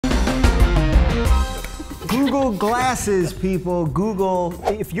Google Glasses, people. Google.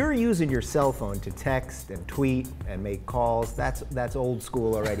 If you're using your cell phone to text and tweet and make calls, that's old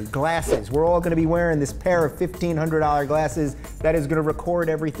school already. Glasses. We're all going to be wearing this pair of $1,500 glasses that is going to record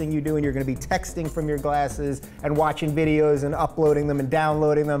everything you do, and you're going to be texting from your glasses and watching videos and uploading them and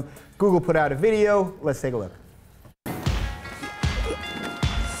downloading them. Google put out a video. Let's take a look.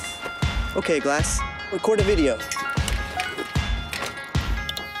 Okay, Glass. Record a video.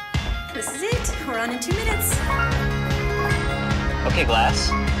 This is it. We're on in 2 minutes. Okay, Glass.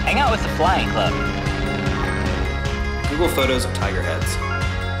 Hang out with the Flying Club. Google photos of tiger heads.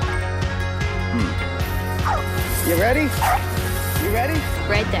 You ready? You ready?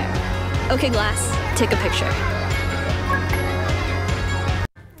 Right there. Okay, Glass. Take a picture.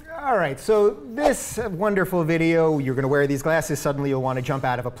 All right, so this wonderful video, you're going to wear these glasses, suddenly you'll want to jump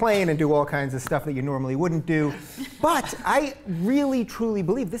out of a plane and do all kinds of stuff that you normally wouldn't do. But I really, truly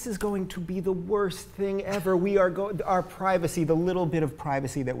believe this is going to be the worst thing ever. Our privacy, the little bit of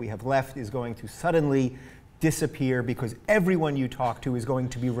privacy that we have left, is going to suddenly disappear because everyone you talk to is going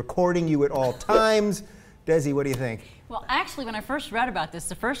to be recording you at all times. Desi, what do you think? Well, actually, when I first read about this,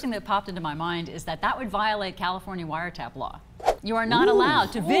 the first thing that popped into my mind is that that would violate California wiretap law. You are not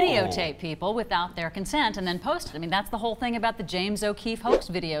allowed to videotape people without their consent and then post it. I mean, that's the whole thing about the James O'Keefe hoax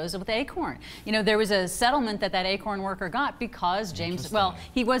videos with Acorn. You know, there was a settlement that Acorn worker got because James, well,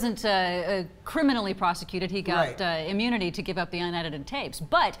 he wasn't criminally prosecuted. He got immunity to give up the unedited tapes.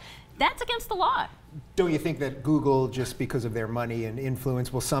 But that's against the law. Don't you think that Google, just because of their money and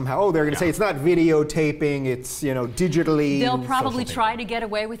influence, will somehow, they're going to say it's not videotaping, it's, you know, digitally. They'll probably try to get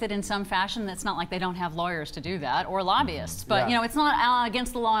away with it in some fashion. It's not like they don't have lawyers to do that, or lobbyists. But, you know, it's not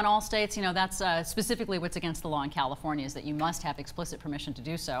against the law in all states. You know, that's specifically what's against the law in California is that you must have explicit permission to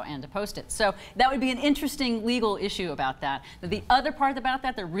do so and to post it. So that would be an interesting legal issue about that. The other part about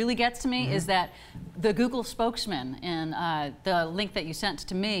that really gets to me is that the Google spokesman in the link that you sent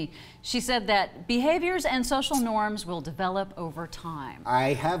to me, she said that behaviors and social norms will develop over time.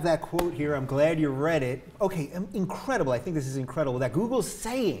 I have that quote here. I'm glad you read it. Okay, incredible. I think this is incredible that Google's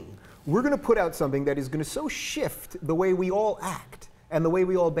saying we're going to put out something that is going to so shift the way we all act and the way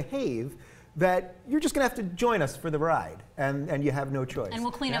we all behave that you're just going to have to join us for the ride, and you have no choice. And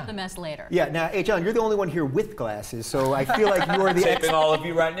we'll clean up the mess later. Yeah, now, H. John, you're the only one here with glasses, so I feel like you're the Taping all of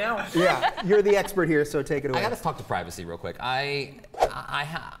you right now. Yeah, you're the expert here, so take it away. I got to talk to privacy real quick. I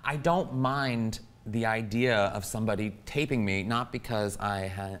don't mind the idea of somebody taping me, not because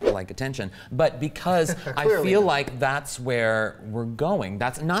I like attention, but because I feel like that's where we're going.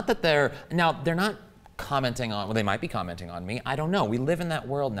 That's not that they're not commenting on, well, they might be commenting on me. I don't know. We live in that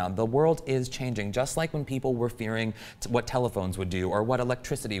world now. The world is changing, just like when people were fearing what telephones would do or what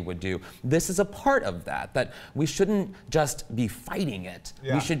electricity would do. This is a part of that, that we shouldn't just be fighting it.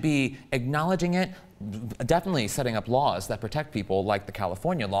 We should be acknowledging it, definitely setting up laws that protect people like the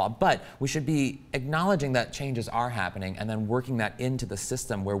California law, but we should be acknowledging that changes are happening and then working that into the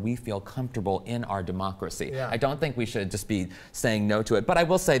system where we feel comfortable in our democracy. I don't think we should just be saying no to it. But I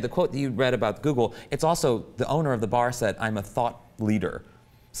will say, the quote that you read about Google, it's also the owner of the bar said, "I'm a thought leader."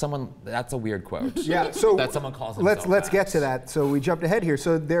 Someone, that's a weird quote. Yeah, so that someone calls himself let's get to that. So we jumped ahead here.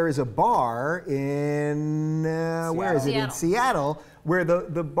 So there is a bar in where is it? In Seattle, where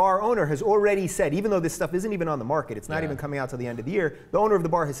the bar owner has already said, even though this stuff isn't even on the market, it's not even coming out till the end of the year, the owner of the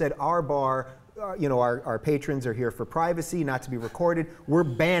bar has said, our bar, you know, our patrons are here for privacy, not to be recorded. We're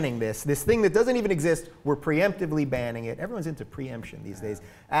banning this thing that doesn't even exist. We're preemptively banning it. Everyone's into preemption these days.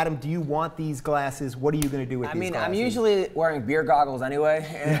 Adam, do you want these glasses? What are you going to do with these glasses? I'm usually wearing beer goggles anyway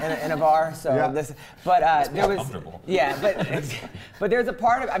in a bar, so there was, but there's a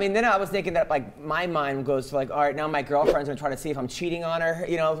part of, I mean, then I was thinking that like my mind goes to like, all right, now my girlfriend's gonna try to see if I'm cheating on her,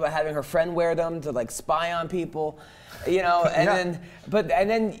 you know, by having her friend wear them to like spy on people. You know, and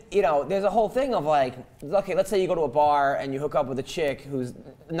then, you know, there's a whole thing of like, okay, let's say you go to a bar and you hook up with a chick who's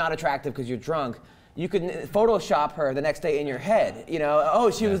not attractive because you're drunk. You could Photoshop her the next day in your head, you know,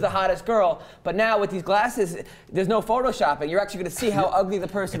 oh, she was the hottest girl. But now with these glasses, there's no Photoshopping. You're actually going to see how ugly the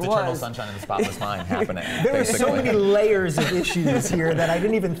person was. It's eternal sunshine in the spotless mind happening. There are so many layers of issues here that I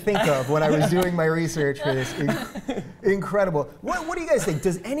didn't even think of when I was doing my research for this. Incredible. What do you guys think?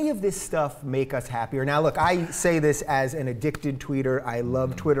 Does any of this stuff make us happier? Now, look, I say this as an addicted tweeter. I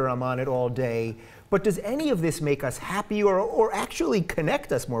love Twitter. I'm on it all day. But does any of this make us happy or actually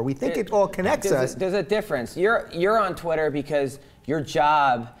connect us more? We think it all connects us. There's a difference. You're on Twitter because your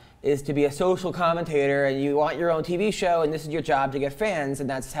job is to be a social commentator and you want your own TV show and this is your job to get fans and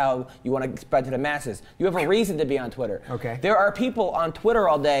that's how you want to spread to the masses. You have a reason to be on Twitter. Okay. There are people on Twitter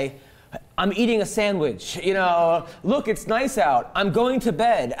all day I'm eating a sandwich, you know, look, it's nice out, I'm going to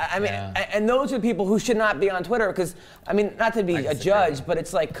bed. I mean, and those are people who should not be on Twitter because, I mean, not to be a judge, but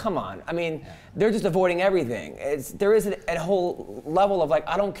it's like, come on. I mean, they're just avoiding everything. There is a whole level of like,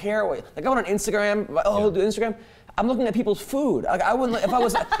 I don't care what, like I went on Instagram, do Instagram, I'm looking at people's food. Like I wouldn't, if I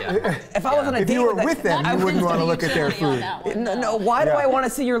was, if I was on a date, if you were with them, you wouldn't want to look at their food. No, why do I want to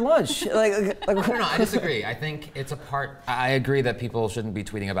see your lunch? No, I disagree. I think it's a part. I agree that people shouldn't be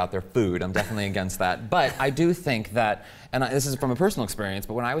tweeting about their food. I'm definitely against that. But I do think that, and this is from a personal experience,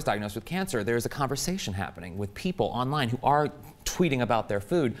 but when I was diagnosed with cancer, there's a conversation happening with people online who are tweeting about their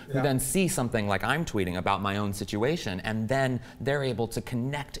food, who then see something like I'm tweeting about my own situation, and then they're able to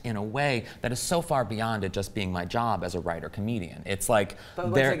connect in a way that is so far beyond it just being my job as a writer comedian. It's like, but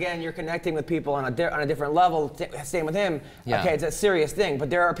once again, you're connecting with people on a different level. Same with him. Okay, it's a serious thing,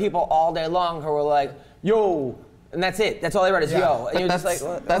 but there are people all day long who are like, yo. And that's it. That's all they write is yo. And you're just like,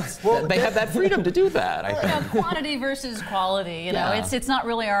 well, they have that freedom to do that, I think. You know, quantity versus quality. You know, it's not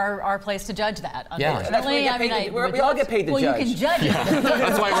really our place to judge that. Unfortunately, we all get paid to judge. Well, you can judge it.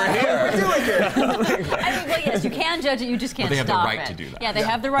 That's why we're here. We're doing it. I mean, well, yes, you can judge it. You just can't stop it. They have the right to do that. Yeah, they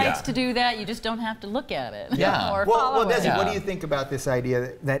have the rights to do that. You just don't have to look at it. Yeah. Or well, follow Desi, it. what do you think about this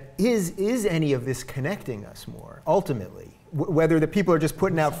idea that is any of this connecting us more ultimately? Whether the people are just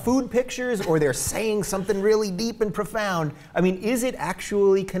putting out food pictures or they're saying something really deep and profound. I mean, is it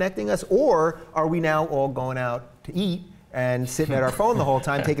actually connecting us, or are we now all going out to eat and sitting at our phone the whole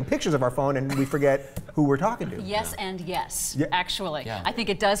time, taking pictures of our phone, and we forget who we're talking to? Yes and yes, actually. I think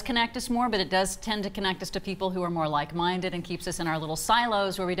it does connect us more, but it does tend to connect us to people who are more like-minded and keeps us in our little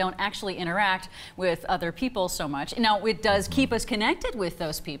silos where we don't actually interact with other people so much. Now, it does keep us connected with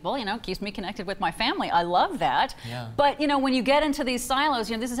those people, you know, it keeps me connected with my family. I love that. But, you know, when you get into these silos,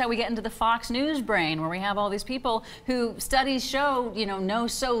 you know, this is how we get into the Fox News brain, where we have all these people who studies show, you know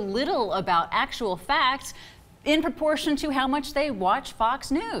so little about actual facts in proportion to how much they watch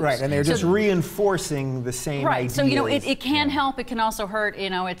Fox News. Right, and they're just reinforcing the same ideas. So, you know, it can help, it can also hurt, you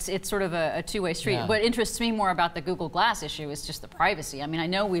know, it's sort of a two-way street. What interests me more about the Google Glass issue is just the privacy. I mean, I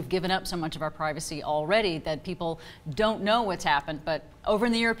know we've given up so much of our privacy already that people don't know what's happened, but over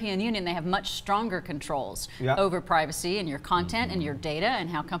in the European Union, they have much stronger controls over privacy and your content and your data and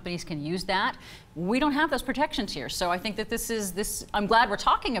how companies can use that. We don't have those protections here. So I think that I'm glad we're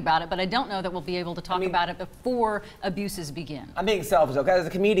talking about it, but I don't know that we'll be able to talk about it before abuses begin. I'm being selfish, okay? As a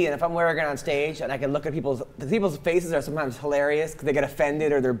comedian, if I'm wearing it on stage and I can look at people's faces are sometimes hilarious because they get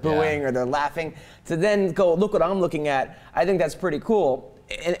offended or they're booing or they're laughing, to then go, look what I'm looking at, I think that's pretty cool.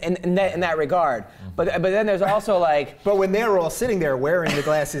 In that regard, but then there's also like. But when they're all sitting there wearing the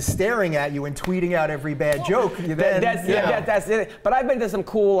glasses, staring at you and tweeting out every bad joke, that's it. But I've been to some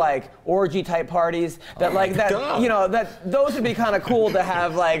cool like orgy type parties that you know, that those would be kind of cool to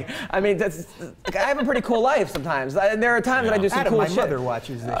have. Like, I mean, I have a pretty cool life sometimes. There are times that I do some cool shit. My mother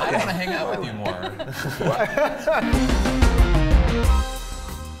watches this. I want to hang out with you more.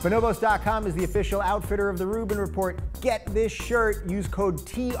 Bonobos.com is the official outfitter of the Rubin Report. Get this shirt. Use code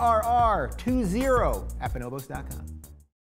TRR20 at bonobos.com.